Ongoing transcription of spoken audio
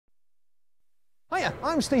Hiya,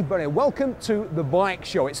 I'm Steve Berry. Welcome to The Bike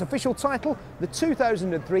Show. Its official title, the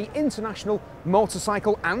 2003 International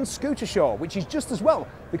Motorcycle and Scooter Show, which is just as well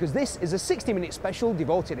because this is a 60-minute special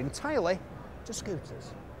devoted entirely to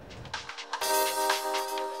scooters.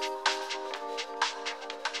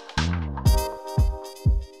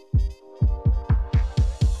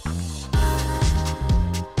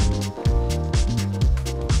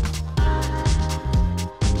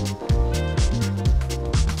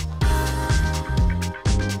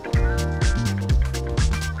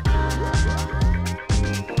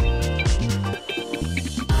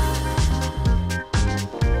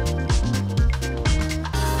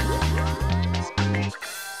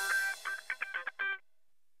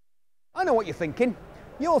 I know what you're thinking.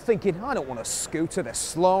 You're thinking, I don't want a scooter, they're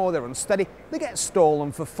slow, they're unsteady, they get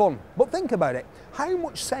stolen for fun. But think about it, how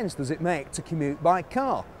much sense does it make to commute by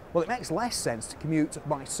car? Well, it makes less sense to commute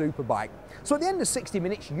by superbike. So at the end of 60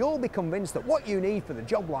 minutes, you'll be convinced that what you need for the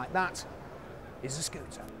job like that is a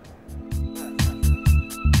scooter.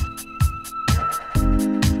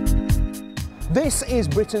 This is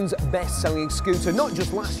Britain's best-selling scooter, not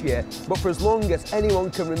just last year, but for as long as anyone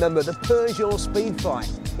can remember, the Peugeot Speedfly.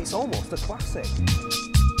 It's almost a classic.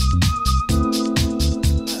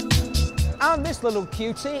 And this little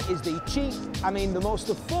cutie is the the most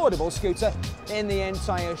affordable scooter in the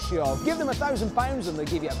entire show. Give them £1,000 and they'll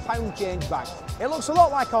give you a pound change back. It looks a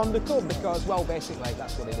lot like a Honda Cub because, well, basically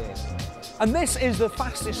that's what it is. And this is the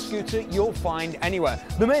fastest scooter you'll find anywhere.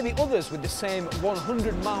 There may be others with the same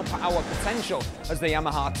 100-mile-per-hour potential as the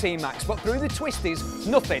Yamaha T-Max, but through the twisties,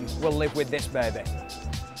 nothing will live with this baby.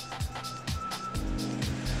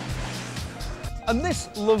 And this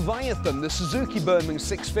Leviathan, the Suzuki Burton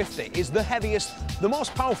 650, is the heaviest, the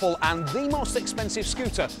most powerful and the most expensive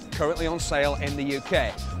scooter currently on sale in the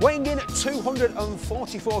UK. Weighing in at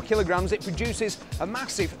 244 kilograms, it produces a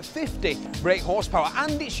massive 50 brake horsepower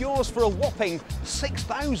and it's yours for a whopping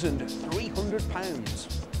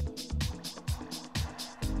 £6,300.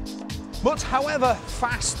 But however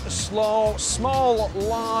fast, slow, small,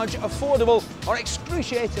 large, affordable or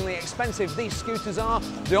excruciatingly expensive these scooters are,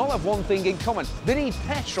 they all have one thing in common. They need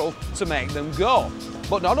petrol to make them go.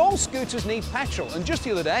 But not all scooters need petrol, and just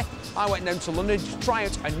the other day I went down to London to try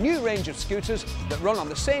out a new range of scooters that run on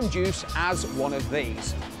the same juice as one of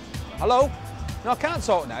these. Hello? No, I can't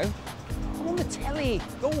talk now. I'm on the telly.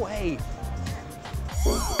 Go away.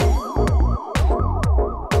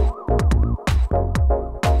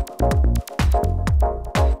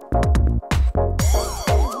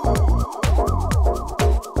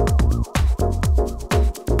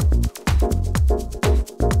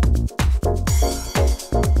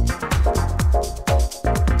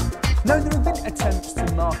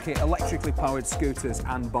 Electrically powered scooters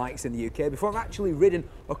and bikes in the UK before. I've actually ridden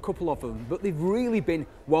a couple of them, but they've really been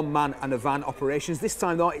one-man and a van operations. This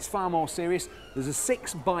time though, it's far more serious. There's a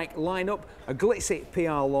 6-bike lineup, a glitzy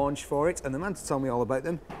PR launch for it, and the man to tell me all about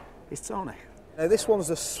them is Tony. Now this one's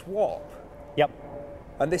a swap. Yep.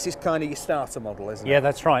 And this is kind of your starter model, isn't it? Yeah,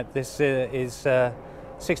 that's right. This is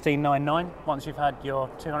 1699 once you've had your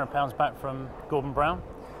 £200 back from Gordon Brown.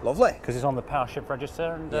 Lovely. Because it's on the power shift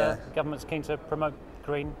register and the government's keen to promote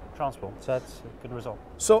green transport, so that's a good result.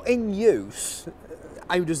 So in use,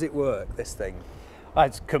 how does it work, this thing?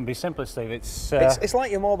 It couldn't be simpler, Steve. It's like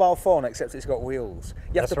your mobile phone, except it's got wheels.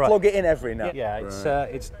 You have to plug it in every now. Yeah,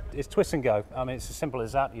 it's twist and go. I mean, it's as simple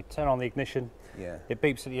as that. You turn on the ignition, it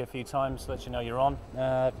beeps at you a few times, lets you know you're on.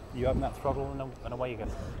 You open that throttle and away you go.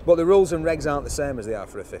 But the rules and regs aren't the same as they are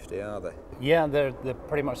for a 50, are they? Yeah, they're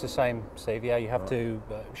pretty much the same, Steve. Yeah, you have to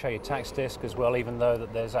show your tax disc as well, even though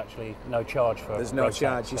there's actually no charge for. There's no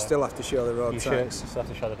charge. You still have to show the road tax. You still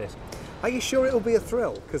have to show the disc. Are you sure it'll be a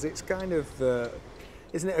thrill? Because it's kind of.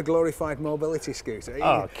 Isn't it a glorified mobility scooter?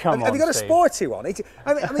 Oh, come on, have you got Steve. a sporty one?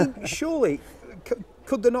 I mean, surely,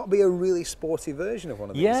 could there not be a really sporty version of one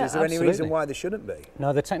of these? Yeah, Is there absolutely. any reason why there shouldn't be?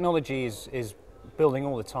 No, the technology is building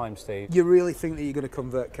all the time, Steve. You really think that you're going to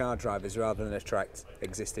convert car drivers rather than attract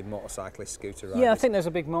existing motorcyclist scooter riders? Yeah, I think there's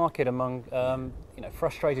a big market among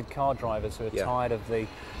frustrated car drivers who are tired of the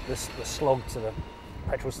slog to the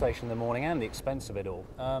petrol station in the morning and the expense of it all.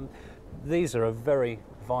 These are a very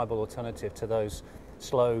viable alternative to those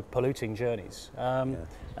slow, polluting journeys, and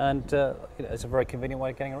it's a very convenient way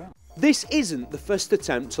of getting around. This isn't the first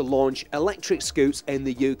attempt to launch electric scoots in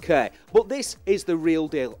the UK, but this is the real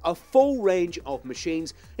deal. A full range of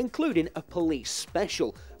machines, including a police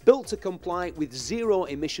special, built to comply with zero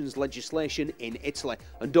emissions legislation in Italy.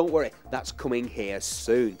 And don't worry, that's coming here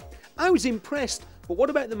soon. I was impressed, but what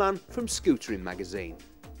about the man from Scootering magazine?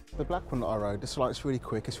 The black one that I rode, this light's really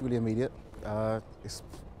quick, it's really immediate.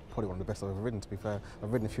 probably one of the best I've ever ridden, to be fair.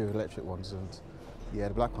 I've ridden a few electric ones, and yeah,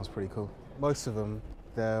 the black one's pretty cool. Most of them,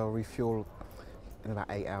 they'll refuel in about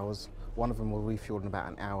 8 hours. One of them will refuel in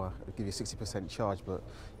about an hour. It'll give you a 60% charge, but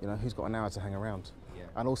you know, who's got an hour to hang around? Yeah.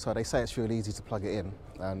 And also, they say it's really easy to plug it in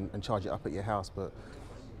and charge it up at your house, but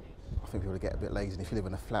I think people get a bit lazy. And if you live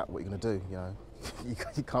in a flat, what are you going to do? You know,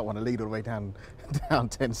 you can't want to lead all the way down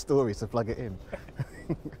 10 stories to plug it in.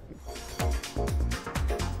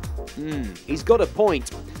 He's got a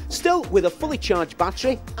point. Still, with a fully charged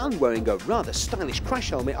battery and wearing a rather stylish crash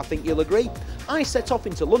helmet, I think you'll agree, I set off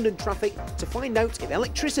into London traffic to find out if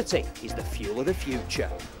electricity is the fuel of the future.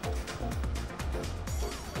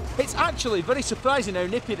 It's actually very surprising how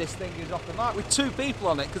nippy this thing is off the mark with 2 people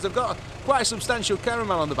on it, because I've got quite a substantial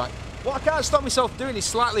cameraman on the back. What I can't stop myself doing is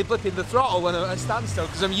slightly blipping the throttle when I'm at a standstill,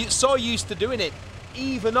 because I'm so used to doing it,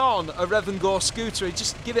 even on a rev and go scooter,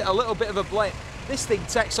 just give it a little bit of a blip. This thing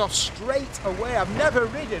takes off straight away. I've never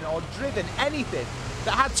ridden or driven anything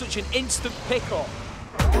that had such an instant pickup.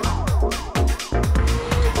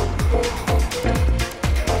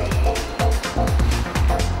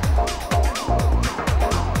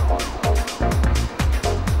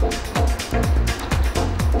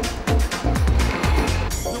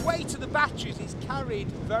 The weight of the batteries is carried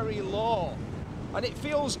very low, and it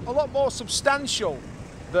feels a lot more substantial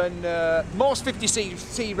than most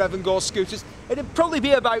 50cc rev and go scooters. It'd probably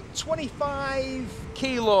be about 25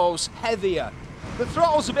 kilos heavier. The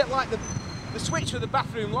throttle's a bit like the switch for the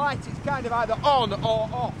bathroom light. It's kind of either on or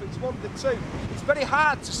off. It's one of the two. It's very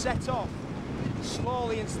hard to set off.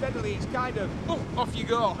 Slowly and steadily, it's kind of, oh, off you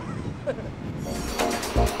go.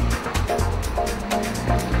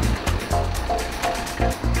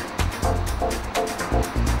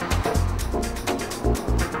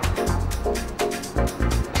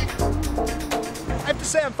 I have to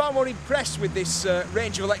say I'm far more impressed with this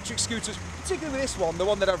range of electric scooters, particularly with this one, the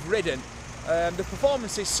one that I've ridden. The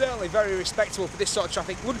performance is certainly very respectable for this sort of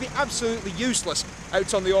traffic. It would be absolutely useless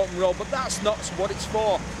out on the open road, but that's not what it's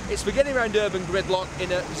for. It's for getting around urban gridlock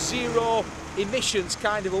in a zero emissions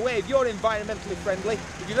kind of a way. If you're environmentally friendly,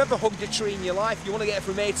 if you've ever hugged a tree in your life, you want to get it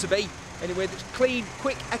from A to B in a way that's clean,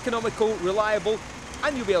 quick, economical, reliable,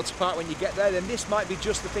 and you'll be able to park when you get there, then this might be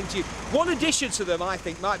just the thing to you. One addition to them, I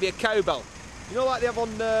think, might be a cowbell. You know, like they have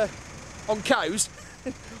on cows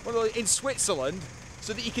in Switzerland,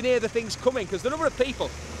 so that you can hear the things coming, because the number of people,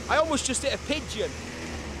 I almost just hit a pigeon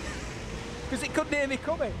because it couldn't hear me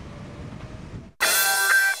coming.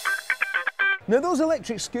 Now, those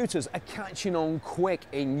electric scooters are catching on quick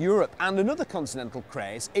in Europe, and another continental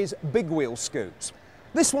craze is big wheel scoots.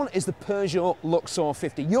 This one is the Peugeot Luxor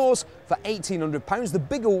 50. Yours for £1,800. The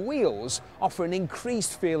bigger wheels offer an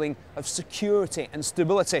increased feeling of security and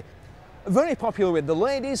stability. Very popular with the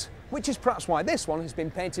ladies, which is perhaps why this one has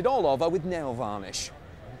been painted all over with nail varnish.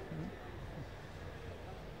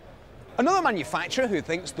 Another manufacturer who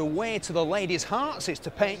thinks the way to the ladies' hearts is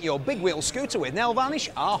to paint your big wheel scooter with nail varnish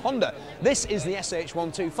are Honda. This is the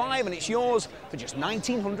SH125 and it's yours for just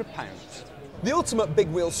 £1,900. The ultimate big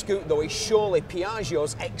wheel scoot though is surely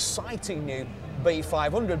Piaggio's exciting new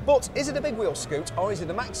B500, but is it a big wheel scoot or is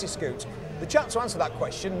it a maxi scoot? The chap to answer that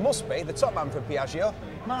question must be the top man from Piaggio,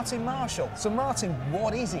 Martin Marshall. So Martin,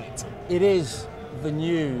 what is it? It is the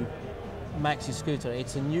new maxi scooter.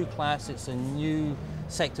 It's a new class, it's a new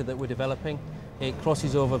sector that we're developing. It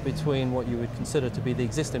crosses over between what you would consider to be the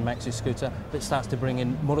existing maxi scooter, but starts to bring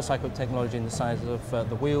in motorcycle technology in the size of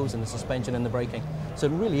the wheels and the suspension and the braking. So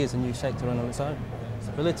it really is a new sector on its own.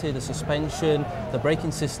 Stability, the suspension, the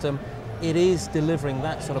braking system, it is delivering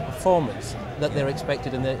that sort of performance that they're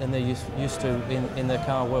expected and they're used to in their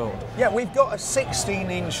car world. Yeah, we've got a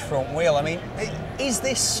 16-inch front wheel. I mean, is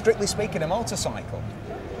this, strictly speaking, a motorcycle?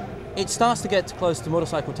 It starts to get close to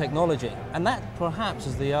motorcycle technology, and that perhaps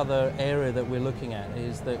is the other area that we're looking at,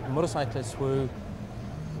 is that motorcyclists who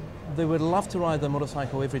they would love to ride their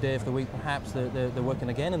motorcycle every day of the week. Perhaps they're working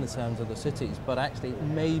again in the terms of the cities, but actually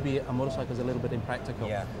maybe a motorcycle is a little bit impractical.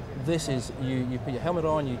 Yeah. This is, you put your helmet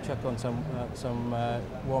on, you chuck on some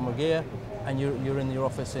warmer gear, and you're in your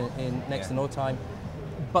office in next to no time.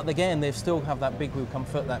 But again, they still have that big wheel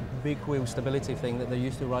comfort, that big wheel stability thing that they're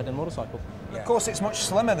used to riding a motorcycle. Yeah. Of course, it's much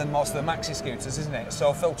slimmer than most of the maxi scooters, isn't it?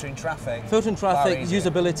 So filtering traffic. Filtering traffic,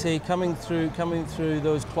 usability, coming through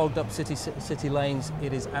those clogged up city lanes,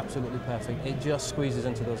 it is absolutely perfect. It just squeezes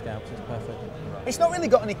into those gaps. It's perfect. It's not really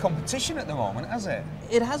got any competition at the moment, has it?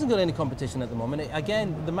 It hasn't got any competition at the moment.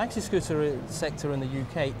 Again, the maxi scooter sector in the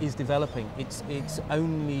UK is developing. It's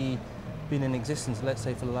only been in existence, let's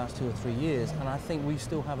say, for the last 2 or 3 years, and I think we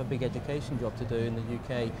still have a big education job to do in the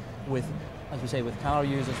UK with, as we say, with car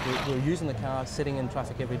users who are using the car, sitting in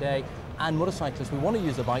traffic every day, and motorcyclists who want to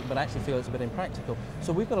use the bike but actually feel it's a bit impractical.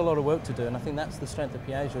 So we've got a lot of work to do, and I think that's the strength of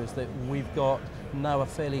Piaggio, is that we've got now a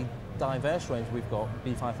fairly diverse range. We've got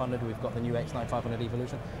B500, we've got the new X9500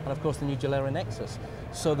 Evolution, and of course the new Gilera Nexus.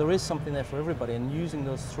 So there is something there for everybody, and using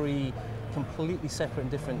those three completely separate and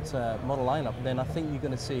different model lineup, then I think you're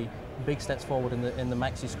going to see big steps forward in the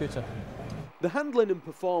maxi scooter. The handling and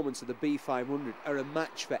performance of the B500 are a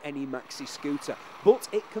match for any maxi scooter, but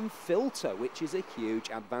it can filter, which is a huge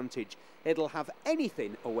advantage. It'll have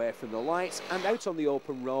anything away from the lights, and out on the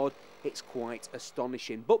open road, it's quite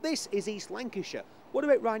astonishing. But this is East Lancashire. What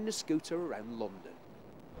about riding a scooter around London?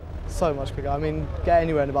 So much quicker. I mean, get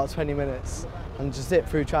anywhere in about 20 minutes and just zip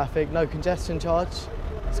through traffic, no congestion charge.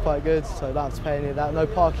 It's quite good, so I don't have to pay any of that. No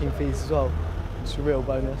parking fees as well. It's a real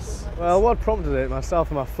bonus. Well, what prompted it, myself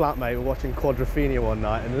and my flatmate were watching Quadrophenia one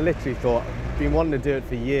night and literally thought, been wanting to do it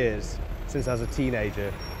for years, since I was a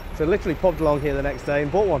teenager. So literally popped along here the next day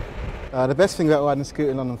and bought one. The best thing about riding a scooter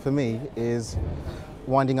in London for me is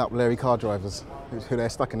winding up Larry car drivers who they're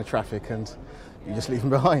stuck in the traffic and you just leave them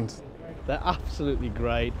behind. They're absolutely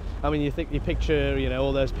great. I mean, you picture,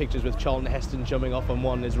 all those pictures with Charlton Heston jumping off on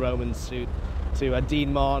one in his Roman suit, to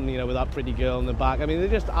Dean Martin, with that pretty girl in the back. I mean, they're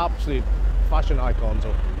just absolute fashion icons,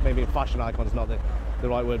 or maybe fashion icons is not the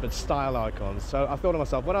right word, but style icons. So I thought to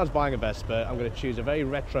myself, when I was buying a Vespa, I'm going to choose a very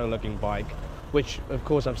retro-looking bike, which, of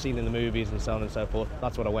course, I've seen in the movies and so on and so forth.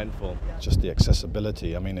 That's what I went for. Just the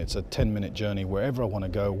accessibility. I mean, it's a 10-minute journey wherever I want to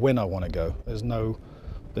go, when I want to go. There's no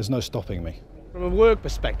stopping me. From a work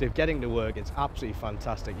perspective, getting to work, it's absolutely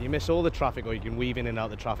fantastic. You miss all the traffic, or you can weave in and out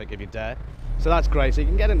the traffic if you dare. So that's great. So you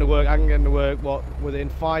can get into work, I can get into work, within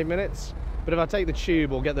 5 minutes? But if I take the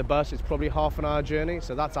tube or get the bus, it's probably half an hour journey,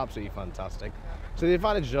 so that's absolutely fantastic. So the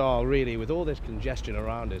advantages are really, with all this congestion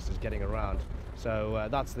around us, is getting around. So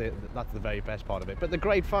that's the very best part of it. But they're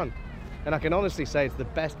great fun. And I can honestly say it's the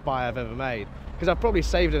best buy I've ever made, because I've probably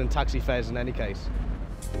saved it in taxi fares in any case.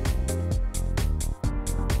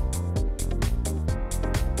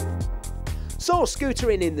 So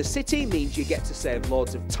scootering in the city means you get to save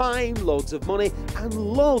loads of time, loads of money and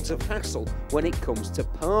loads of hassle when it comes to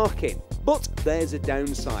parking. But there's a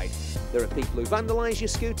downside. There are people who vandalise your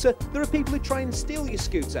scooter, there are people who try and steal your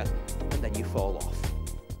scooter, and then you fall off.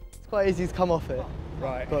 It's quite easy to come off it.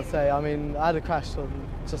 Right. I've got to say, I mean, I had a crash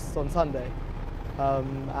just on Sunday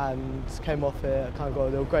and came off it, I kind of got a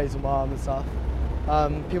little graze on my arm and stuff.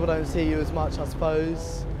 People don't see you as much, I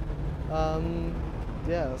suppose.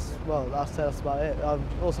 Yeah, that's about it.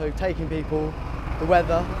 Also taking people, the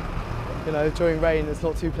weather, during rain it's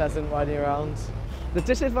not too pleasant riding around. The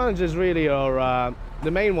disadvantages really are, the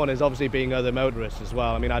main one is obviously being other motorists as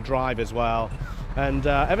well. I mean, I drive as well, and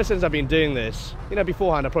ever since I've been doing this,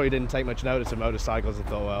 beforehand I probably didn't take much notice of motorcycles and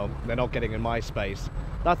thought, well, they're not getting in my space.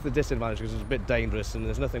 That's the disadvantage, because it's a bit dangerous, and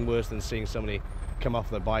there's nothing worse than seeing somebody come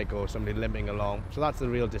off the bike or somebody limping along. So that's the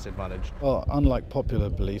real disadvantage. Well, unlike popular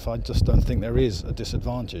belief, I just don't think there is a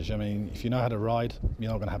disadvantage. I mean, if you know how to ride,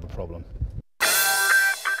 you're not going to have a problem.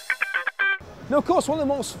 Now, of course, one of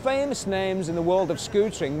the most famous names in the world of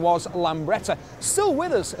scootering was Lambretta, still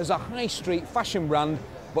with us as a high street fashion brand,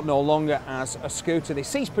 but no longer as a scooter. They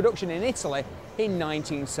ceased production in Italy in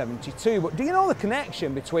 1972. But do you know the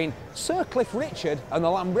connection between Sir Cliff Richard and the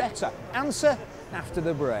Lambretta? Answer after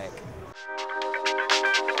the break.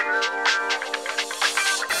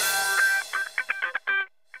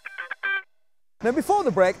 Now, before the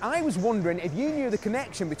break, I was wondering if you knew the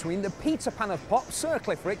connection between the Peter Pan of pop, Sir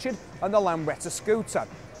Cliff Richard, and the Lambretta scooter.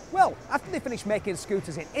 Well, after they finished making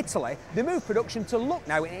scooters in Italy, they moved production to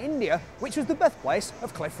Lucknow in India, which was the birthplace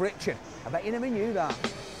of Cliff Richard. I bet you never knew that.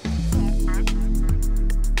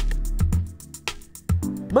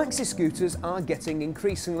 Maxi scooters are getting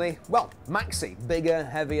increasingly, well, maxi, bigger,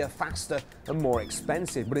 heavier, faster and more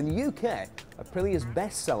expensive. But in the UK, Aprilia's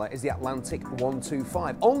bestseller is the Atlantic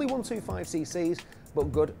 125. Only 125ccs,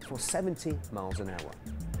 but good for 70 miles an hour.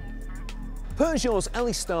 Peugeot's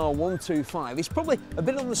Elistar 125 is probably a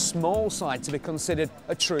bit on the small side to be considered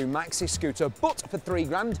a true maxi scooter, but for £3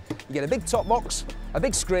 grand, you get a big top box, a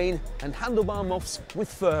big screen and handlebar muffs with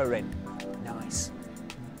fur in. Nice.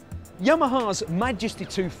 Yamaha's Majesty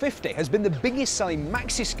 250 has been the biggest selling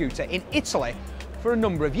maxi scooter in Italy for a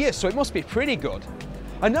number of years, so it must be pretty good.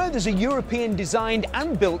 I know there's a European designed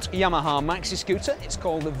and built Yamaha maxi scooter. It's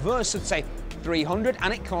called the Versity 300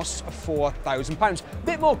 and it costs £4,000. A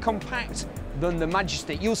bit more compact than the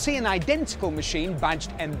Majesty. You'll see an identical machine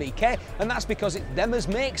badged MBK, and that's because it's them as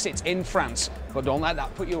makes it in France. But don't let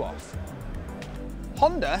that put you off.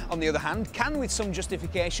 Honda, on the other hand, can with some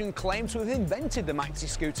justification claim to have invented the maxi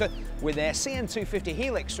scooter with their CN250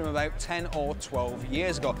 Helix from about 10 or 12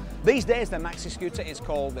 years ago. These days their maxi scooter is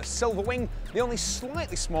called the Silverwing, the only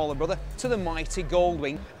slightly smaller brother to the mighty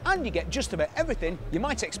Goldwing, and you get just about everything you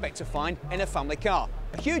might expect to find in a family car.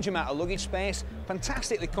 A huge amount of luggage space,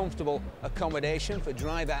 fantastically comfortable accommodation for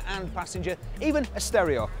driver and passenger, even a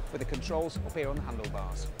stereo with the controls up here on the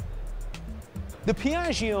handlebars. The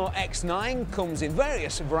Piaggio X9 comes in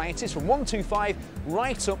various varieties from 125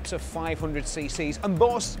 right up to 500 cc's and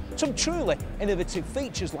boasts some truly innovative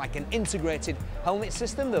features like an integrated helmet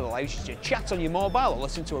system that allows you to chat on your mobile or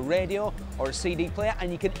listen to a radio or a CD player,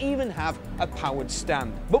 and you can even have a powered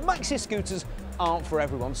stand. But maxi scooters aren't for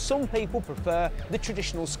everyone. Some people prefer the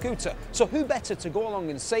traditional scooter, so who better to go along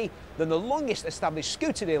and see than the longest established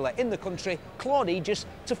scooter dealer in the country, Claude, Agius,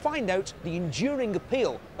 to find out the enduring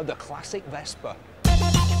appeal of the classic Vespa.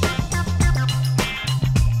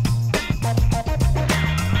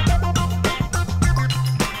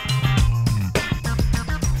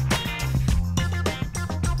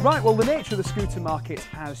 Right, well, the nature of the scooter market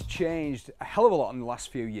has changed a hell of a lot in the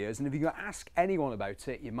last few years, and if you're going to ask anyone about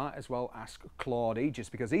it, you might as well ask Claude, Agius,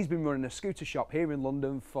 because he's been running a scooter shop here in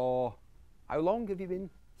London for how long have you been?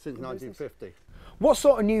 Since 1950. What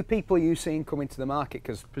sort of new people are you seeing coming to the market?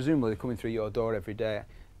 Because presumably they're coming through your door every day.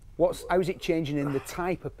 How is it changing in the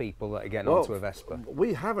type of people that are getting onto a Vespa?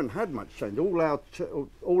 We haven't had much change.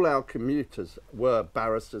 All our commuters were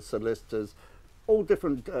barristers, solicitors, all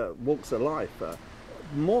different walks of life.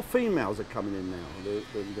 More females are coming in now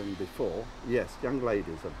than before. Yes, young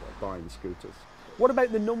ladies are buying scooters. What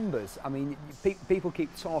about the numbers? I mean, people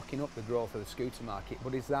keep talking up the growth of the scooter market,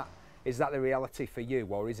 but is that the reality for you,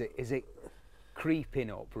 or is it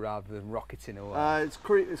creeping up rather than rocketing away?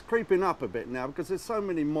 It's creeping up a bit now because there's so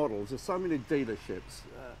many models, there's so many dealerships.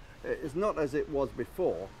 It's not as it was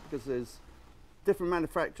before because there's different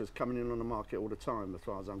manufacturers coming in on the market all the time, as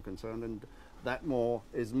far as I'm concerned, and that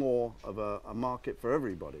is more of a market for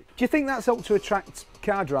everybody. Do you think that's helped to attract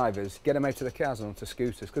car drivers, get them out of the cars and onto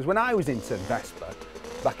scooters? Because when I was into Vespa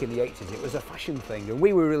back in the 80s, it was a fashion thing, and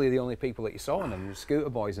we were really the only people that you saw on them, scooter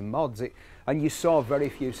boys and mods, and you saw very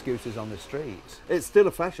few scooters on the streets. It's still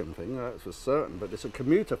a fashion thing, that's for certain, but it's a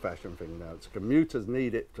commuter fashion thing now. Commuters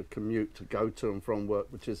need it to commute, to go to and from work,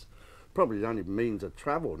 which is probably the only means of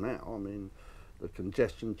travel now. I mean, the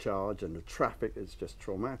congestion charge and the traffic is just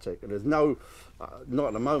traumatic, and there's no, not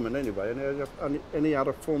at the moment anyway, any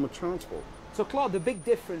other form of transport. So Claude, the big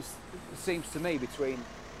difference seems to me between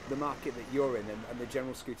the market that you're in and the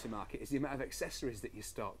general scooter market is the amount of accessories that you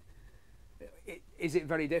stock. Is it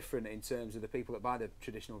very different in terms of the people that buy the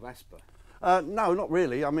traditional Vespa? No, not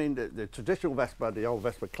really. I mean, the traditional Vespa, the old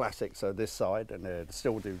Vespa classics are this side, and they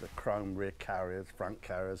still do the chrome rear carriers, front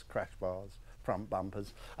carriers, crash bars, front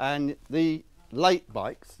bumpers, and the late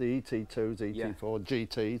bikes, the ET2s, ET4,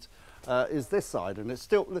 GTs, is this side, and it's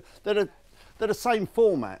still they're the same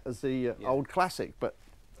format as the old classic, but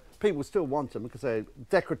people still want them because they're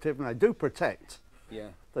decorative and they do protect. Yeah.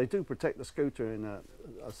 They do protect the scooter in a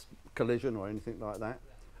collision or anything like that,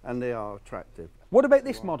 and they are attractive. What about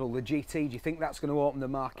this model, the GT? Do you think that's going to open the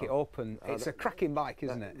market up? And it's a cracking bike,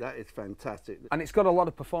 isn't it? That is fantastic. And it's got a lot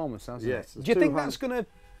of performance, hasn't it? Yes. Do you think that's going to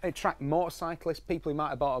attract motorcyclists, people who might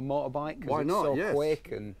have bought a motorbike? Why not? It's so yes.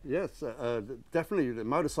 quick and yes, definitely. The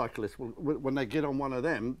motorcyclists will, when they get on one of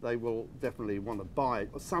them, they will definitely want to buy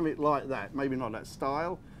something like that. Maybe not that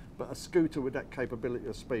style, but a scooter with that capability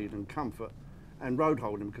of speed and comfort and road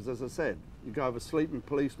holding. Because as I said, you go over sleeping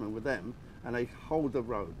policemen with them, and they hold the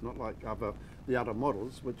road, not like the other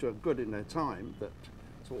models, which are good in their time, that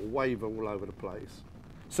sort of waver all over the place.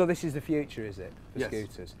 So this is the future, is it, for yes.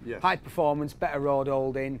 scooters? Yes. High performance, better road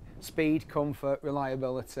holding, speed, comfort,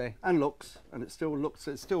 reliability. And looks, and it still looks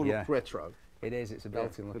retro. It is, it's a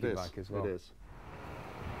belting looking bike as well. It is.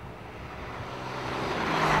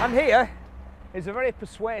 And here is a very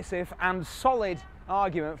persuasive and solid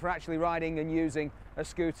argument for actually riding and using a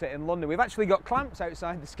scooter in London. We've actually got clamps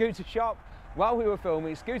outside the scooter shop while we were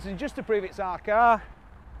filming scooters, just to prove it's our car.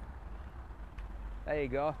 There you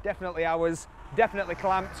go, definitely ours, definitely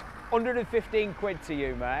clamped. 115 quid to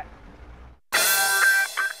you, mate.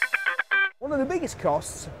 One of the biggest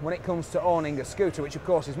costs when it comes to owning a scooter, which of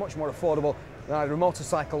course is much more affordable than either a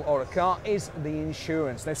motorcycle or a car, is the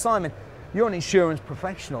insurance. Now Simon, you're an insurance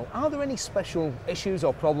professional. Are there any special issues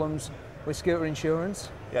or problems with scooter insurance?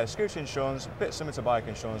 Yeah, scooter insurance, a bit similar to bike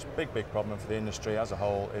insurance, big problem for the industry as a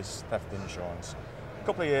whole is theft insurance. A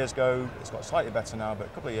couple of years ago, it's got slightly better now, but a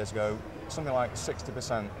couple of years ago, something like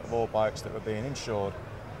 60% of all bikes that were being insured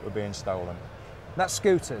were being stolen. That's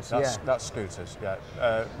scooters, That's scooters,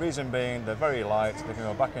 yeah. Reason being, they're very light, they can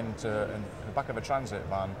go back in the back of a transit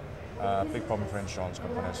van. Big problem for insurance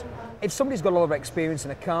companies. If somebody's got a lot of experience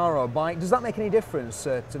in a car or a bike, does that make any difference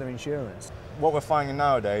to their insurance? What we're finding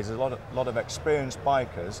nowadays is a lot of experienced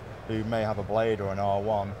bikers who may have a Blade or an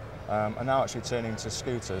R1 are now actually turning to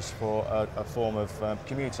scooters for a form of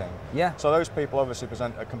commuting. Yeah. So those people obviously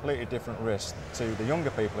present a completely different risk to the younger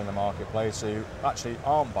people in the marketplace who actually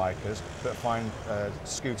aren't bikers but find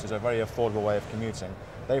scooters a very affordable way of commuting.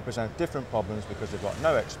 They present different problems because they've got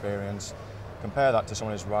no experience. Compare that to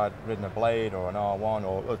someone who's ridden a Blade or an R1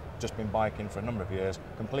 or just been biking for a number of years,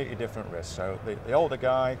 completely different risk. So the older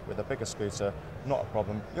guy with a bigger scooter, not a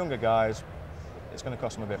problem. Younger guys, it's going to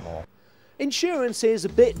cost them a bit more. Insurance is a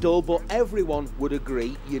bit dull, but everyone would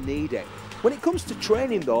agree you need it. When it comes to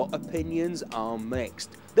training though, opinions are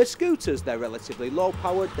mixed. The scooters, they're relatively low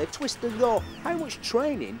powered, they twist and go. How much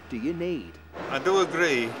training do you need? I do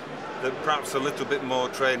agree that perhaps a little bit more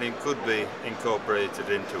training could be incorporated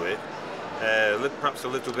into it. Perhaps a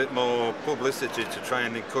little bit more publicity to try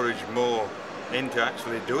and encourage more into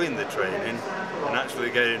actually doing the training and actually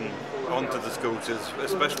getting onto the scooters,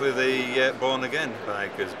 especially the born-again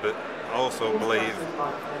bikers. But I also believe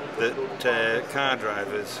that car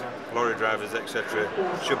drivers, lorry drivers, etc.,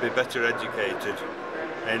 should be better educated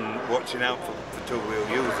in watching out for two-wheel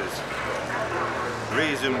users.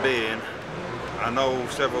 Reason being, I know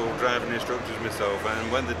several driving instructors myself,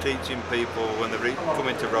 and when they're teaching people, when they're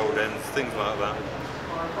coming to road ends, things like that,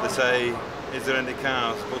 they say, is there any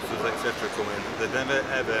cars, buses, etc. coming? They never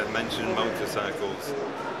ever mention motorcycles,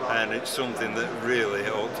 and it's something that really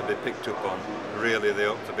ought to be picked up on. Really, they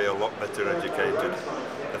ought to be a lot better educated,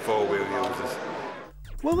 the four-wheel users.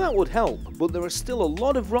 Well, that would help, but there are still a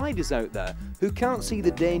lot of riders out there who can't see the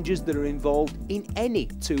dangers that are involved in any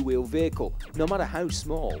two-wheel vehicle, no matter how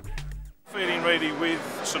small. Feeling really with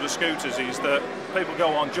sort of scooters is that people go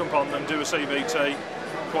on, jump on them, do a CVT,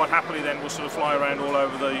 quite happily then will sort of fly around all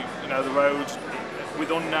over the the roads with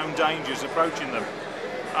unknown dangers approaching them.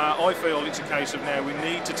 I feel it's a case of now we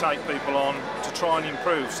need to take people on to try and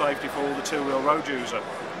improve safety for all the two-wheel road user.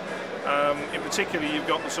 In particular, you've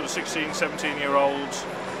got the sort of 16, 17-year-olds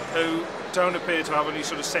who don't appear to have any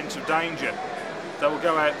sort of sense of danger. They will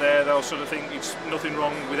go out there, they'll sort of think it's nothing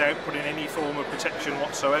wrong without putting any form of protection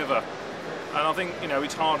whatsoever. And I think,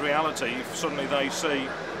 it's hard reality if suddenly they see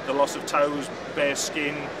the loss of toes, bare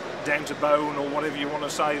skin, down to bone, or whatever you want to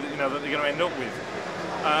say that, that they're going to end up with.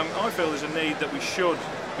 I feel there's a need that we should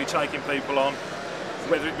be taking people on,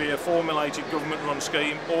 whether it be a formulated government-run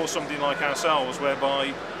scheme or something like ourselves,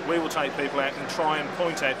 whereby we will take people out and try and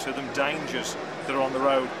point out to them dangers that are on the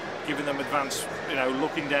road, giving them advance,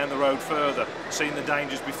 looking down the road further, seeing the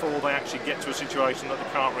dangers before they actually get to a situation that they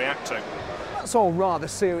can't react to. That's all rather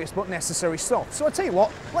serious but necessary stuff. So I tell you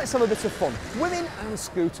what, let's have a bit of fun. Women and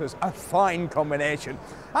scooters, a fine combination.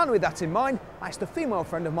 And with that in mind, I asked a female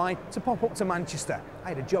friend of mine to pop up to Manchester. I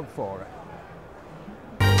had a job for her.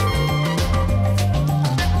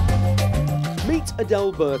 Meet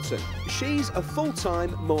Adele Burton. She's a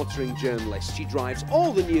full-time motoring journalist. She drives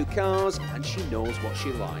all the new cars and she knows what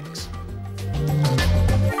she likes.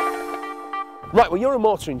 Right, well, you're a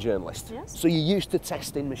motoring journalist, yes. So you're used to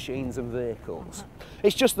testing machines and vehicles.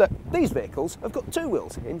 It's just that these vehicles have got 2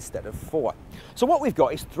 wheels instead of 4. So what we've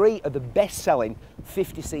got is 3 of the best-selling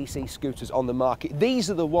 50cc scooters on the market. These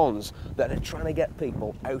are the ones that are trying to get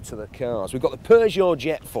people out of the cars. We've got the Peugeot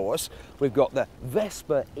Jet Force, we've got the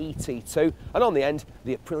Vespa ET2, and on the end,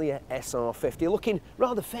 the Aprilia SR50, looking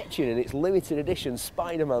rather fetching in its limited edition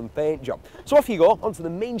Spider-Man paint job. So off you go, onto the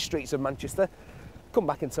main streets of Manchester. Come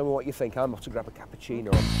back and tell me what you think. I'm off to grab a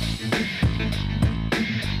cappuccino.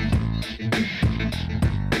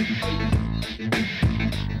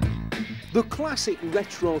 The classic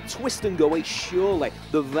retro twist and go is surely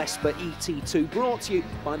the Vespa ET2, brought to you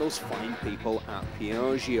by those fine people at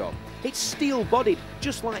Piaggio. It's steel-bodied,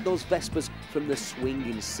 just like those Vespas from the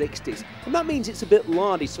swinging 60s, and that means it's a bit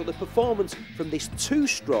lardy, so the performance from this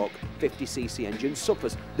 2-stroke 50cc engine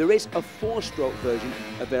suffers. There is a 4-stroke version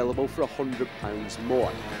available for £100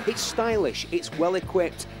 more. It's stylish, it's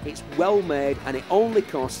well-equipped, it's well-made, and it only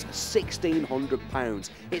costs £1,600.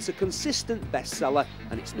 It's a consistent bestseller,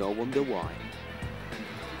 and it's no wonder why.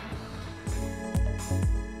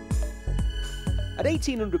 At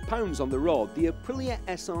 £1,800 on the road, the Aprilia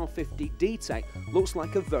SR50 D-Tech looks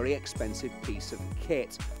like a very expensive piece of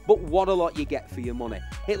kit. But what a lot you get for your money.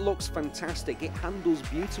 It looks fantastic, it handles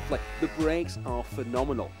beautifully, the brakes are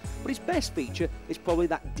phenomenal. But its best feature is probably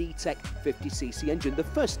that D-Tech 50cc engine, the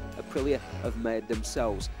first Aprilia have made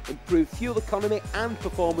themselves. Improved fuel economy and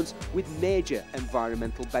performance with major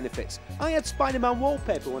environmental benefits. I had Spider-Man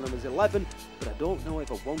wallpaper when I was 11, but I don't know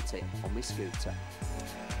if I want it on my scooter.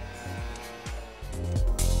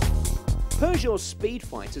 Peugeot's speed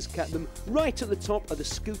fighters kept them right at the top of the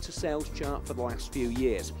scooter sales chart for the last few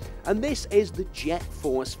years. And this is the Jet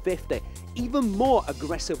Force 50, even more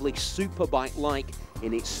aggressively superbike-like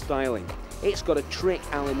in its styling. It's got a trick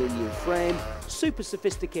aluminium frame, super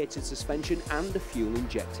sophisticated suspension and a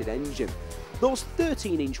fuel-injected engine. Those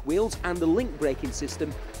 13-inch wheels and the link braking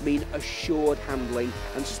system mean assured handling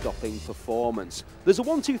and stopping performance. There's a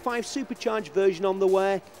 125 supercharged version on the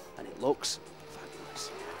way, and it looks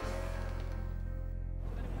fabulous.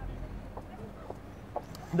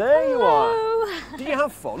 There you are. Did you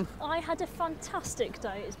have fun? I had a fantastic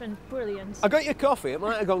day. It's been brilliant. I got your coffee. It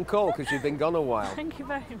might have gone cold because you've been gone a while. Thank you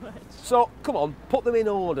very much. So, come on, put them in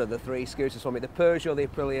order, the three scooters for me. The Peugeot, the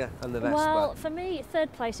Aprilia and the Vespa. Well, for me,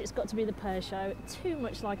 third place, it's got to be the Peugeot. Too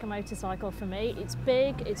much like a motorcycle for me. It's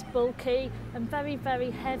big, it's bulky and very,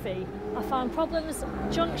 very heavy. I found problems,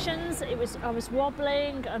 junctions, I was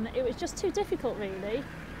wobbling and it was just too difficult, really.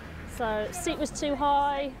 So, seat was too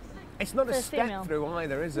high. It's not a step through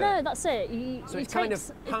either, is it? No, that's it. So it's kind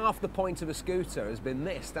of half the point of a scooter has been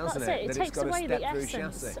missed, hasn't it? That's it. It takes away the essence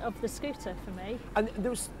chassis of the scooter for me. And there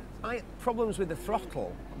was problems with the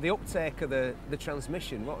throttle, the uptake of the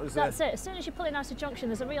transmission. What was That's it. As soon as you're pulling out a junction,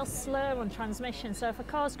 there's a real slur on transmission. So if a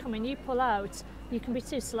car's coming, you pull out, you can be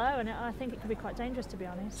too slow, and I think it could be quite dangerous, to be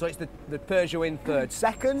honest. So it's the Peugeot in third.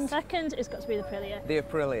 Second? Second, it's got to be the Aprilia. The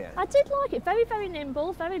Aprilia. I did like it. Very, very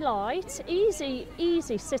nimble, very light,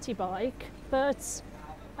 easy city bike. But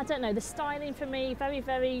I don't know, the styling for me, very,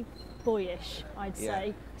 very boyish, I'd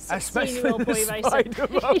say. 16-year-old boy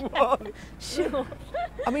Spider-Man one. Sure.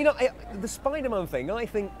 I mean, the Spider-Man thing, I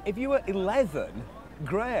think if you were 11,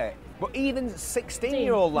 great. But even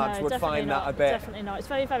 16-year-old lads would find that a bit... Definitely not. It's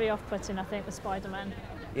very, very off-putting, I think, with Spider-Man.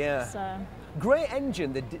 Yeah. So. Great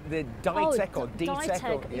engine, the D-Tech or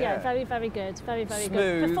D-Tech. Yeah, very, very good. Very, very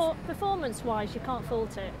smooth. Good. Performance-wise, you can't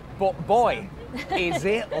fault it. But boy, is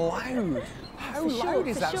it loud. How loud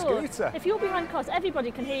is that scooter? If you're behind cars, everybody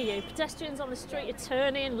can hear you. Pedestrians on the street are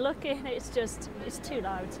turning, looking, it's too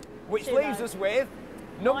loud. Which leaves us with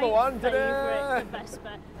number one, favourite, the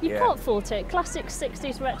Vespa. You can't fault it. Classic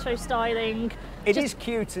 60s retro styling. It is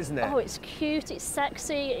cute, isn't it? Oh, it's cute, it's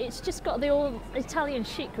sexy, it's just got the all Italian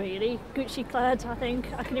chic, really. Gucci clad, I think.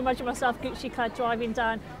 I can imagine myself Gucci clad driving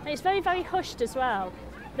down. And it's very, very hushed as well.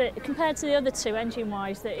 Compared to the other two,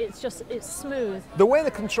 engine-wise, it's smooth. The way the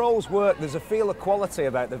controls work, there's a feel of quality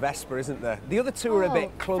about the Vespa, isn't there? The other two are a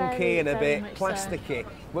bit clunky and a bit plasticky,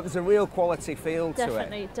 but there's a real quality feel to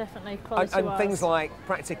it. Definitely, quality-wise. And things like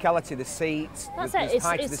practicality, the seats, that's the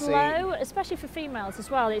height of the seat. It's low, especially for females as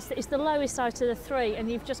well. It's the lowest out of the three, and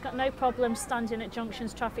you've just got no problem standing at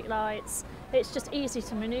junctions, traffic lights. It's just easy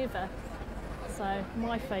to manoeuvre. So,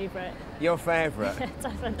 my favourite. Your favourite?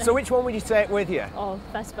 Definitely. So which one would you take with you? Oh,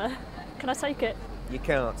 Vespa. Can I take it? You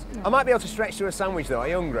can't. No. I might be able to stretch through a sandwich though, are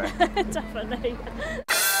you hungry? Definitely.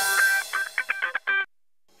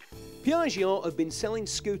 Piaggio have been selling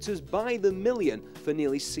scooters by the million for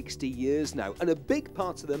nearly 60 years now, and a big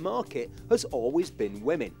part of the market has always been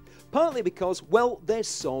women. Partly because, well, they're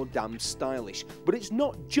so damn stylish, but it's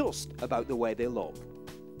not just about the way they look.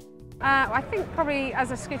 I think probably as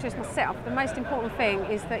a scooterist myself, the most important thing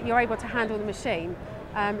is that you're able to handle the machine.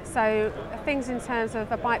 So things in terms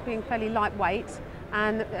of a bike being fairly lightweight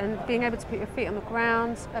and being able to put your feet on the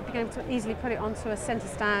ground, being able to easily put it onto a centre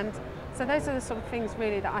stand. So those are the sort of things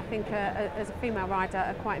really that I think as a female rider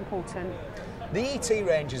are quite important. The ET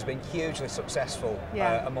range has been hugely successful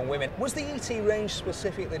among women. Was the ET range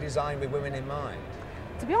specifically designed with women in mind?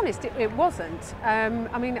 To be honest, it wasn't.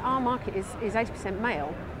 I mean, our market is 80%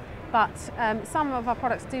 male. But some of our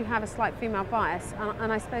products do have a slight female bias, and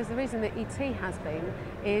I suppose the reason that ET has been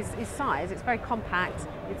is size. It's very compact,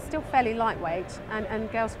 it's still fairly lightweight, and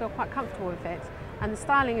girls feel quite comfortable with it. And the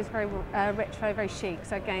styling is very retro, very chic,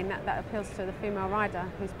 so again that appeals to the female rider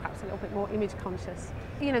who's perhaps a little bit more image conscious.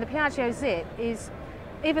 You know, the Piaggio Zip is,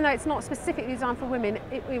 even though it's not specifically designed for women,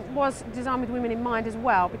 it was designed with women in mind as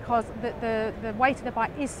well, because the weight of the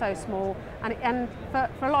bike is so small, and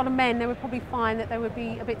for a lot of men they would probably find that they would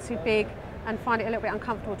be a bit too big and find it a little bit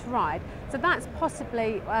uncomfortable to ride. So that's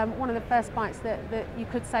possibly one of the first bikes that you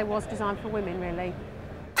could say was designed for women, really.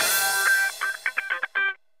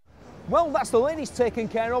 Well, that's the ladies taken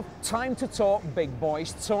care of. Time to talk big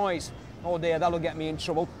boys toys. Oh dear, that'll get me in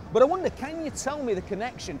trouble. But I wonder, can you tell me the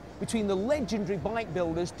connection between the legendary bike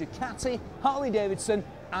builders Ducati, Harley-Davidson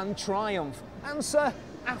and Triumph? Answer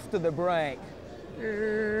after the break.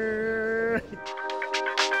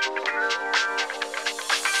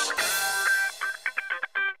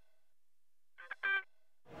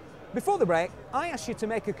 Before the break, I asked you to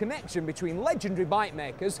make a connection between legendary bike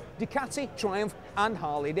makers Ducati, Triumph and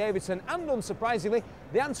Harley-Davidson, and unsurprisingly,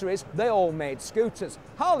 the answer is they all made scooters.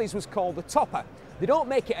 Harley's was called the Topper. They don't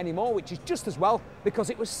make it anymore, which is just as well, because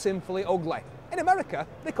it was sinfully ugly. In America,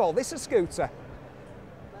 they call this a scooter.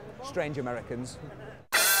 Strange Americans.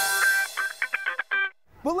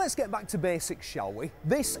 But let's get back to basics, shall we?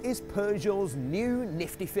 This is Peugeot's new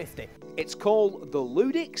Nifty 50. It's called the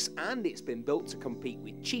Ludix, and it's been built to compete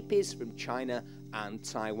with cheapies from China and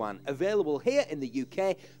Taiwan. Available here in the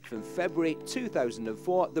UK from February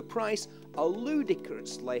 2004. The price, a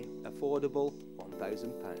ludicrously affordable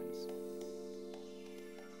 £1,000.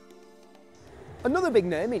 Another big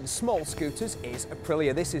name in small scooters is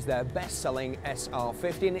Aprilia. This is their best-selling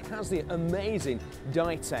SR50, and it has the amazing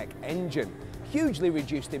Ditec engine. Hugely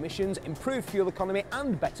reduced emissions, improved fuel economy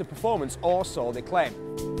and better performance, or so they claim.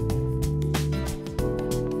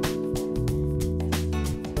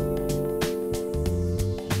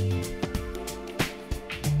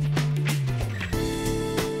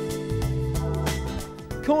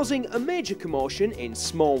 Causing a major commotion in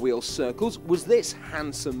small wheel circles was this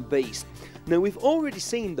handsome beast. Now, we've already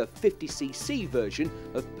seen the 50cc version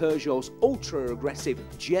of Peugeot's ultra-aggressive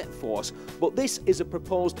Jet Force, but this is a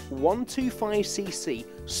proposed 125cc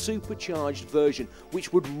supercharged version,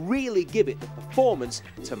 which would really give it the performance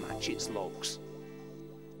to match its looks.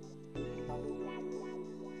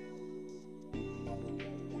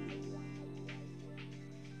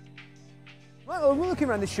 Well, we're looking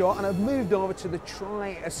around the show and I've moved over to the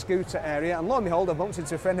Try a Scooter area, and lo and behold, I bumped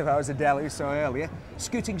into a friend of ours, Adele, who we saw earlier,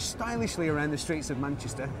 scooting stylishly around the streets of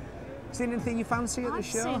Manchester. Seen anything you fancy at the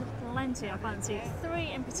show? I've seen plenty I fancy.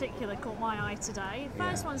 3 in particular caught my eye today.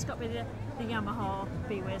 First one's got to be the Yamaha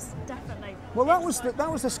B-Wiz, definitely. Well, that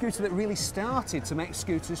was the scooter that really started to make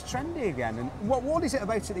scooters trendy again. And what is it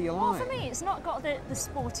about it that you like? Well, for me, it's not got the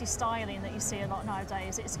sporty styling that you see a lot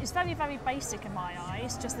nowadays. It's very, very basic in my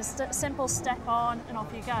eyes. Just a simple step on and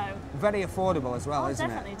off you go. Very affordable as well,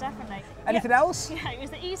 isn't it? Definitely. Anything else? Yeah, it was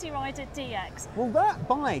the Easy Rider DX. Well, that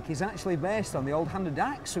bike is actually based on the old Honda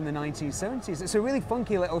Dax from the 1970s. It's a really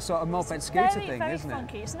funky little sort of moped scooter thing, very isn't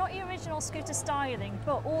funky. it? It's not your original scooter styling,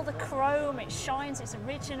 but all the chrome, it shines, it's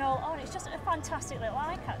original. Oh, and it's just a fantastic little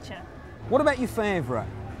eye catcher. What about your favourite?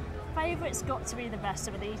 Favourite's got to be the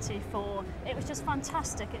Vesta with the ET4. It was just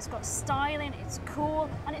fantastic. It's got styling, it's cool,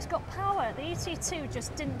 and it's got power. The ET2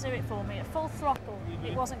 just didn't do it for me. At full throttle,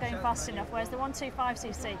 it wasn't going fast enough, whereas the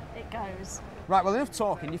 125cc, it goes. Right, well, enough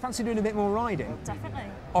talking. You fancy doing a bit more riding? Definitely.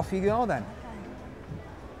 Off you go then. Okay.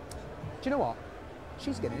 Do you know what?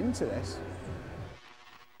 She's getting into this.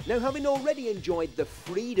 Now, having already enjoyed the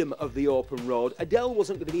freedom of the open road, Adele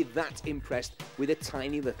wasn't going to be that impressed with a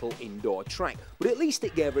tiny little indoor track, but at least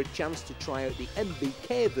it gave her a chance to try out the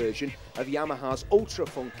MBK version of Yamaha's ultra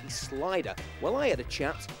funky slider, while I had a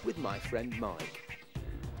chat with my friend Mike.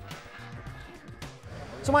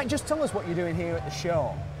 So Mike, just tell us what you're doing here at the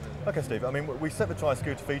show. Okay, Steve, I mean, we set the Try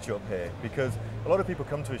Scooter feature up here because a lot of people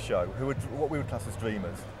come to a show who are what we would class as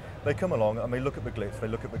dreamers. They come along and they look at the glitz, they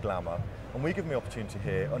look at the glamour, and we give them the opportunity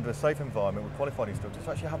here, under a safe environment with qualified instructors,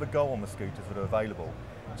 to actually have a go on the scooters that are available,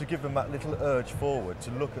 to give them that little urge forward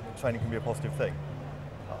to look at training can be a positive thing.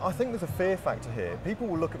 I think there's a fear factor here. People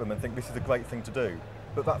will look at them and think this is a great thing to do,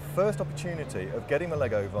 but that first opportunity of getting the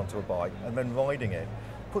leg over onto a bike and then riding it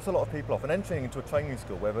puts a lot of people off, and entering into a training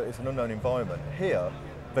school, whether it's an unknown environment. Here,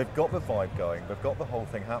 they've got the vibe going, they've got the whole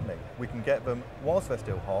thing happening. We can get them, whilst they're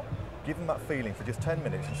still hot, give them that feeling for just 10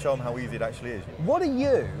 minutes and show them how easy it actually is. What are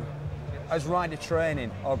you, as rider training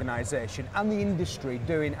organisation and the industry,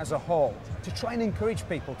 doing as a whole to try and encourage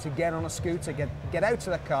people to get on a scooter, get out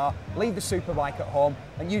of the car, leave the superbike at home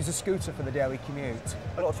and use the scooter for the daily commute?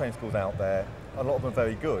 A lot of training schools out there, a lot of them are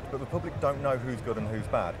very good, but the public don't know who's good and who's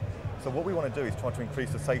bad. So what we want to do is try to increase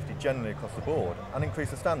the safety generally across the board and increase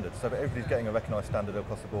the standards so that everybody's getting a recognised standard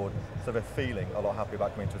across the board, so they're feeling a lot happier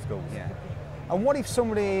about coming to schools. Yeah. And what if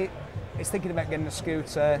somebody is thinking about getting a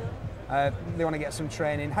scooter, they want to get some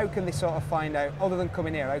training, how can they sort of find out, other than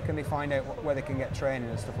coming here, how can they find out where they can get training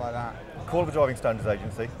and stuff like that? Call the Driving Standards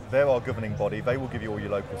Agency, they're our governing body, they will give you all your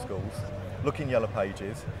local schools. Look in Yellow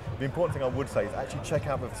Pages. The important thing I would say is actually check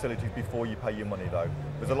out the facilities before you pay your money though.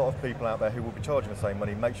 There's a lot of people out there who will be charging the same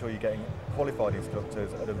money. Make sure you're getting qualified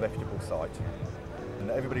instructors at a reputable site. and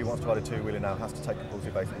everybody who wants to ride a two-wheeler now has to take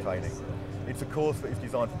compulsory basic training. It's a course that is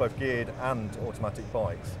designed for both geared and automatic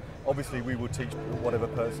bikes. Obviously, we will teach whatever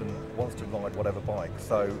person wants to ride whatever bike.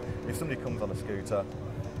 So if somebody comes on a scooter,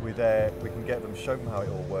 we're there, we can get them, show them how it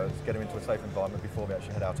all works, get them into a safe environment before they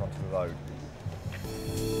actually head out onto the road.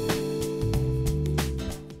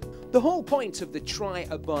 The whole point of the Try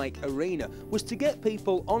a Bike arena was to get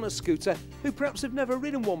people on a scooter who perhaps have never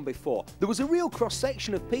ridden one before. There was a real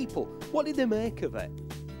cross-section of people. What did they make of it?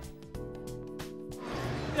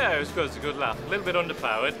 Yeah, it was good. It's a good laugh. A little bit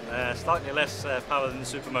underpowered, slightly less power than the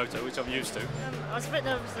Supermoto, which I'm used to. I was a bit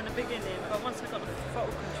nervous in the beginning, but once I got the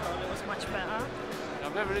throttle control, it was much better.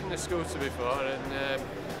 I've never ridden a scooter before, and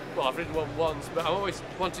well, I've ridden one once, but I always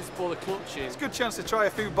wanted to pull the clutch in. It's a good chance to try a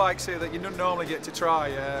few bikes here that you don't normally get to try.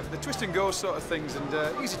 The twist and go sort of things,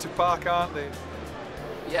 and easy to park, aren't they?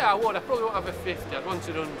 Yeah, I would. I probably won't have a 50. I'd want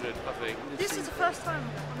an 100, I think. This is the first time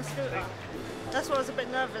on a scooter. That's why I was a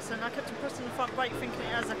bit nervous, and I kept on pressing the front brake thinking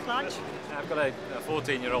it has a clutch. I've got a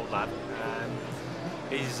 14-year-old lad.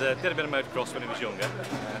 He's did a bit of motocross when he was younger,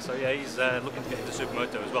 so yeah, he's looking to get into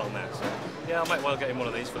Supermoto as well now. So yeah, I might well get him one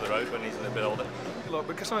of these for the road when he's a little bit older. Look,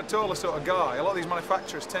 because I'm a taller sort of guy, a lot of these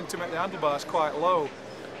manufacturers tend to make the handlebars quite low,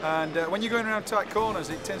 and when you're going around tight corners,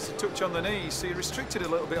 it tends to touch on the knees, so you're restricted a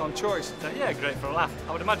little bit on choice. Yeah, great for a laugh.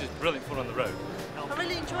 I would imagine it's brilliant fun on the road. I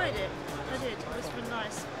really enjoyed it. I did. It's been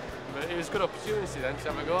nice. But it was a good opportunity then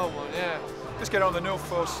to have a go on one, yeah. Just get on the no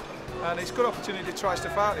fuss, and it's a good opportunity to try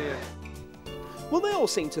stuff out here. Well, they all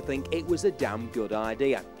seem to think it was a damn good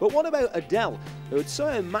idea. But what about Adele, who had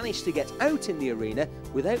somehow managed to get out in the arena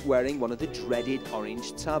without wearing one of the dreaded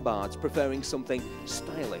orange tabards, preferring something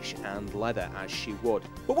stylish and leather as she would?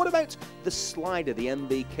 But what about the slider, the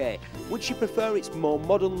MBK? Would she prefer its more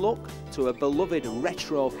modern look to a beloved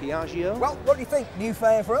retro Piaggio? Well, what do you think? New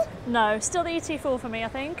favourite? No, still the ET4 for me, I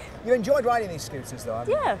think. You enjoyed riding these scooters though,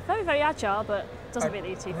 haven't you? Yeah, very, very agile, but doesn't beat the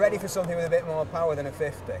ET4. Ready for something with a bit more power than a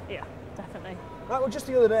 50? Yeah, definitely. Right, well, just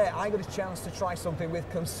the other day, I got a chance to try something with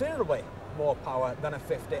considerably more power than a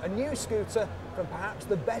 50. A new scooter from perhaps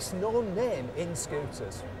the best-known name in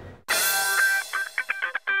scooters.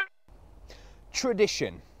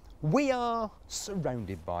 Tradition. We are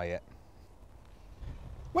surrounded by it.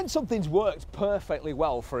 When something's worked perfectly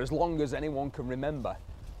well for as long as anyone can remember,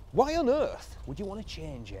 why on earth would you want to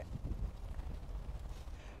change it?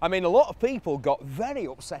 I mean, a lot of people got very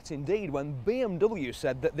upset indeed when BMW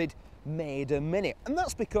said that they'd made a Mini, and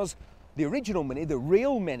that's because the original Mini, the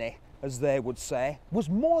real Mini, as they would say, was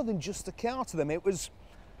more than just a car to them. It was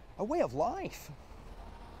a way of life.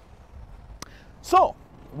 So,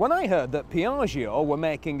 when I heard that Piaggio were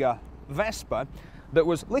making a Vespa that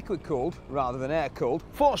was liquid-cooled rather than air-cooled,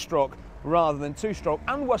 4-stroke rather than 2-stroke,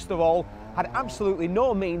 and worst of all, had absolutely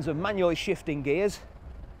no means of manually shifting gears,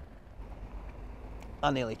 I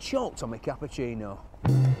nearly choked on my cappuccino.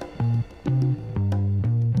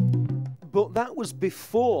 But that was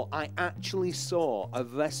before I actually saw a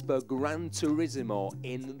Vespa Gran Turismo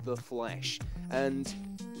in the flesh. And,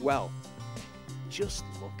 well, just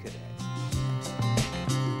look at it.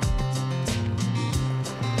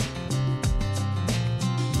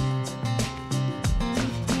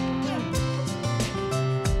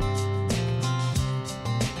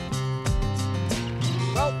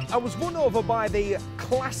 Well, I was won over by the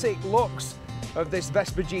classic looks of this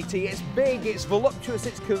Vespa GT. It's big, it's voluptuous,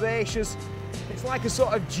 it's curvaceous. It's like a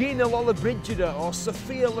sort of Gina Lollobrigida or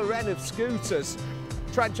Sophia Loren of scooters.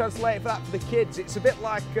 Try and translate that for the kids. It's a bit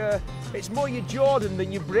like, it's more your Jordan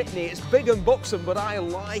than your Britney. It's big and buxom, but I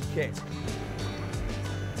like it.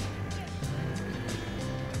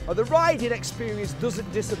 The riding experience doesn't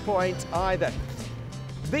disappoint either.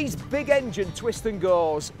 These big engine twist and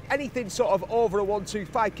goes, anything sort of over a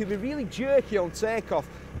 125 can be really jerky on takeoff,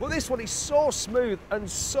 but this one is so smooth and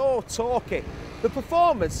so torquey. The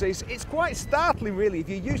performance it's quite startling really if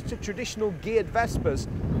you're used to traditional geared Vespas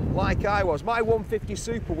like I was. My 150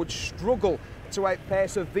 Super would struggle to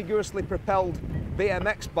outpace a vigorously propelled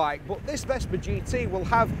BMX bike, but this Vespa GT will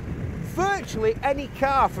have virtually any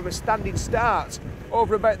car from a standing start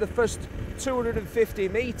over about the first 250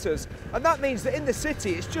 metres, and that means that in the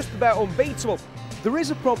city it's just about unbeatable. There is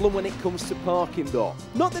a problem when it comes to parking though.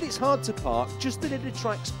 Not that it's hard to park, just that it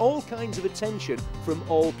attracts all kinds of attention from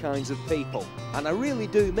all kinds of people. And I really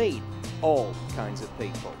do mean all kinds of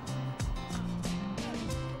people.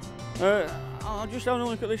 I'll just have a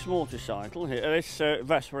look at this motorcycle here, this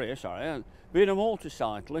Vespa here, sorry. And being a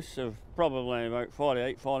motorcyclist of probably about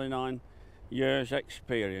 48, 49 years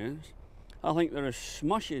experience, I think they're a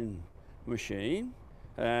smashing machine.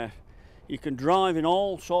 You can drive in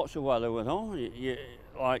all sorts of weather with them,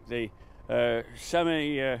 like the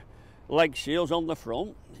leg seals on the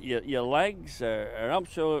front. Your legs are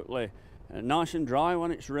absolutely nice and dry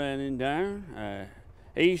when it's raining down,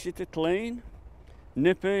 easy to clean,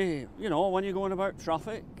 nippy, you know, when you're going about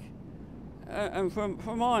traffic. And for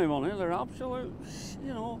my money, they're absolute,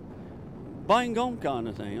 you know, bang on kind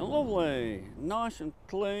of thing. Lovely, nice and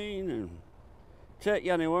clean, and take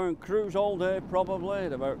you anywhere and cruise all day probably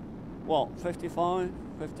at about, what,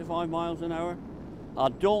 55 miles an hour. I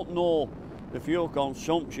don't know the fuel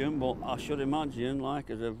consumption, but I should imagine like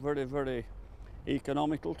it's a very, very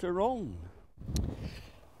economical to run.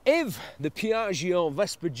 If the Piaggio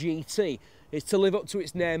Vespa GT is to live up to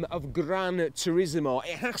its name of Gran Turismo,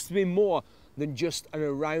 it has to be more than just an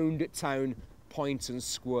around town point and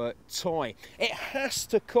squirt toy. It has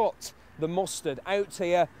to cut the mustard out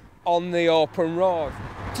here on the open road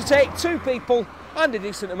to take two people and a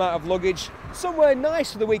decent amount of luggage somewhere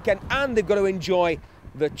nice for the weekend, and they've got to enjoy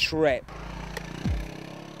the trip.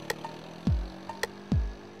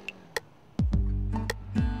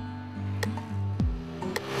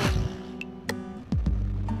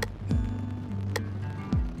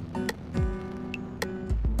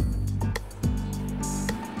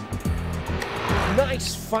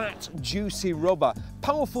 Nice, fat, juicy rubber,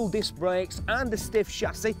 powerful disc brakes and a stiff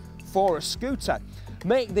chassis for a scooter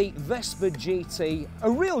make the Vespa GT a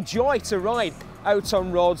real joy to ride out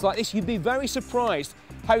on roads like this. You'd be very surprised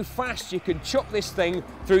how fast you can chuck this thing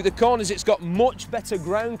through the corners. It's got much better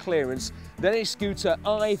ground clearance than any scooter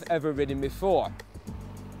I've ever ridden before.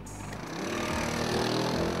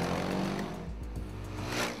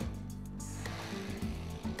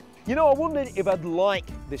 You know, I wondered if I'd like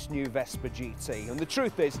this new Vespa GT, and the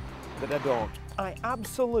truth is that I don't. I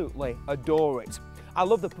absolutely adore it. I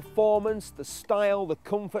love the performance, the style, the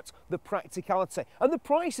comfort, the practicality, and the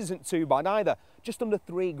price isn't too bad either, just under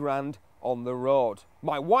 £3 on the road.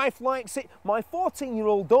 My wife likes it, my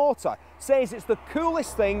 14-year-old daughter says it's the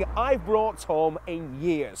coolest thing I've brought home in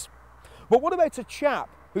years. But what about a chap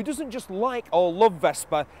who doesn't just like or love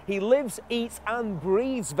Vespa, he lives, eats and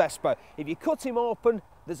breathes Vespa. If you cut him open,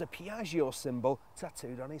 there's a Piaggio symbol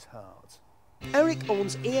tattooed on his heart. Eric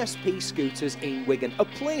owns ESP Scooters in Wigan, a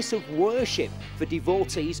place of worship for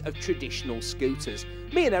devotees of traditional scooters.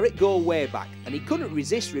 Me and Eric go way back, and he couldn't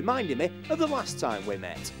resist reminding me of the last time we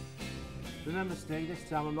met. Remember, Steve, this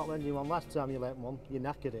time I'm not lending you one. Last time you lent one, you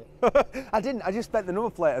knackered it. I didn't, I just spent the number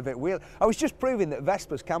plate a bit wheel. I was just proving that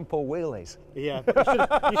Vespas can pull wheelies. Yeah,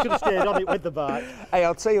 you should have stayed on it with the bike. Hey,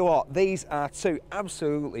 I'll tell you what, these are two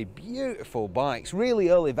absolutely beautiful bikes. Really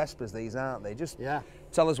early Vespas, these, aren't they? Just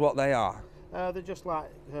tell us what they are. They're just like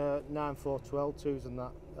 9412s and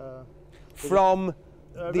that. From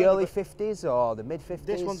the early 50s or the mid 50s?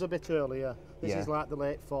 This one's a bit earlier. This is like the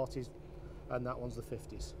late 40s. And that one's the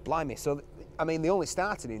 50s. Blimey, so, I mean, they only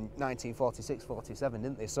started in 1946, 47,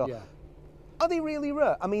 didn't they? So, are they really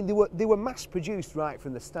rare? I mean, they were mass-produced right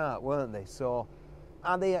from the start, weren't they? So,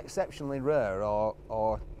 are they exceptionally rare,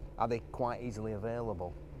 or are they quite easily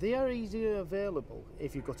available? They are easily available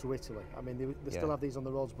if you go to Italy. I mean, they still have these on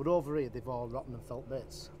the roads, but over here, they've all rotten and felt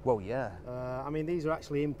bits. Well, yeah. I mean, these are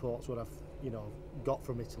actually imports what I've, got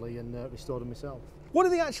from Italy and restored them myself. What do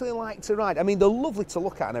they actually like to ride? I mean, they're lovely to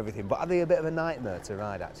look at and everything, but are they a bit of a nightmare to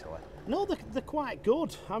ride, actually? No, they're quite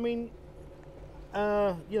good. I mean,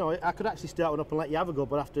 I could actually start one up and let you have a go,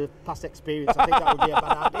 but after past experience, I think that would be a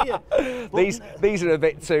bad idea. But these are a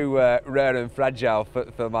bit too rare and fragile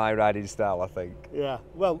for my riding style, I think. Yeah,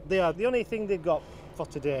 well, they are. The only thing they've got for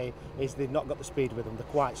today is they've not got the speed with them. They're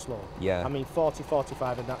quite slow. Yeah. I mean, 40,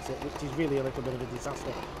 45, and that's it, which is really a little bit of a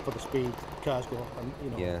disaster for the speed cars go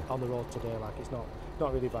on the road today. Like, it's not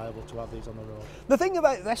really viable to have these on the road. The thing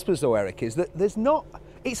about Vespas though, Eric, is that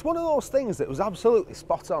it's one of those things that was absolutely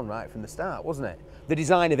spot on right from the start, wasn't it? The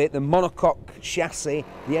design of it, the monocoque chassis,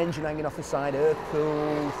 the engine hanging off the side,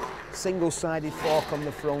 air-cooled, single-sided fork on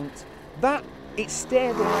the front. It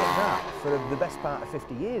stayed like that for the best part of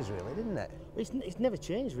 50 years, really, didn't it? It's never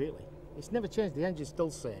changed, really. It's never changed. The engine's still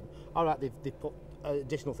the same. All right, they've put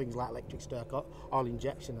additional things like electric stirk, oil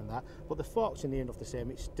injection and that, but the fork's in the end of the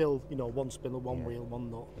same. It's still, one spindle, one wheel,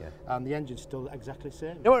 one nut, and the engine's still exactly the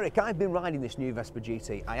same. Now, Eric, I've been riding this new Vespa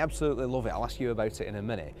GT. I absolutely love it. I'll ask you about it in a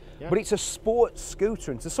minute. But it's a sports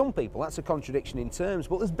scooter, and to some people that's a contradiction in terms,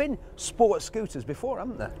 but there's been sports scooters before,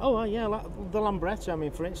 haven't there? Oh, yeah, like the Lambretta, I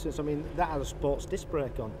mean, for instance, that has a sports disc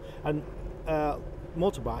brake on, and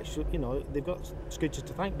motorbikes, you know, they've got scooters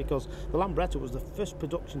to thank, because the Lambretta was the first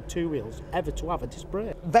production two wheels ever to have a disc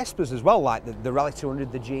brake. Vespers as well, like the Rally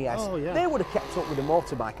 200, the GS, Oh, yeah. they would have kept up with a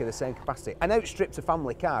motorbike of the same capacity and outstripped a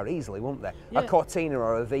family car easily, wouldn't they? Yeah. A Cortina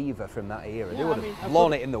or a Viva from that era, they Yeah, would I mean, have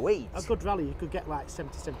blown it in the weeds. A good rally, you could get like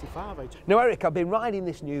 70, 75 out. Now Eric, I've been riding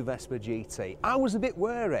this new Vespa GT. I was a bit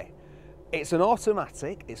wary. It's an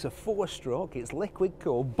automatic, it's a 4-stroke, it's liquid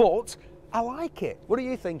cooled, but I like it. What do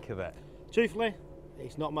you think of it? Truthfully,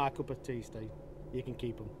 it's not my cup of tea, Steve. You can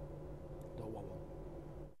keep them. Don't want one.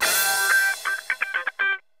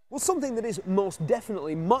 Well, something that is most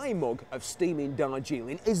definitely my mug of steaming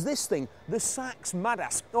Darjeeling is this thing, the Sachs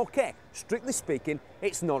Madass. Okay, strictly speaking,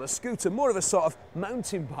 it's not a scooter, more of a sort of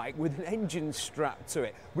mountain bike with an engine strapped to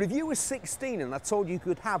it. But if you were 16 and I told you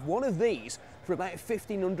could have one of these for about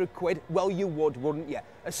 1,500 quid, well, you would, wouldn't you?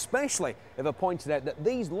 Especially if I pointed out that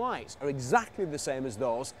these lights are exactly the same as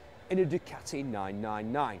those in a Ducati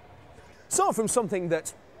 999. So from something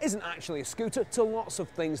that isn't actually a scooter to lots of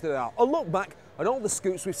things that are. A look back at all the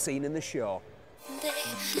scoots we've seen in the show.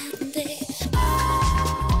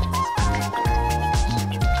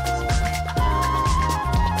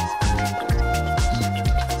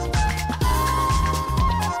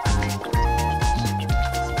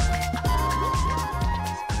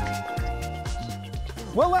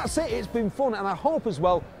 Well, that's it. It's been fun, and I hope as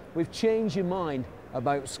well we've changed your mind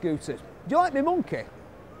about scooters. Do you like me monkey?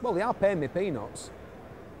 Well, they are paying me peanuts.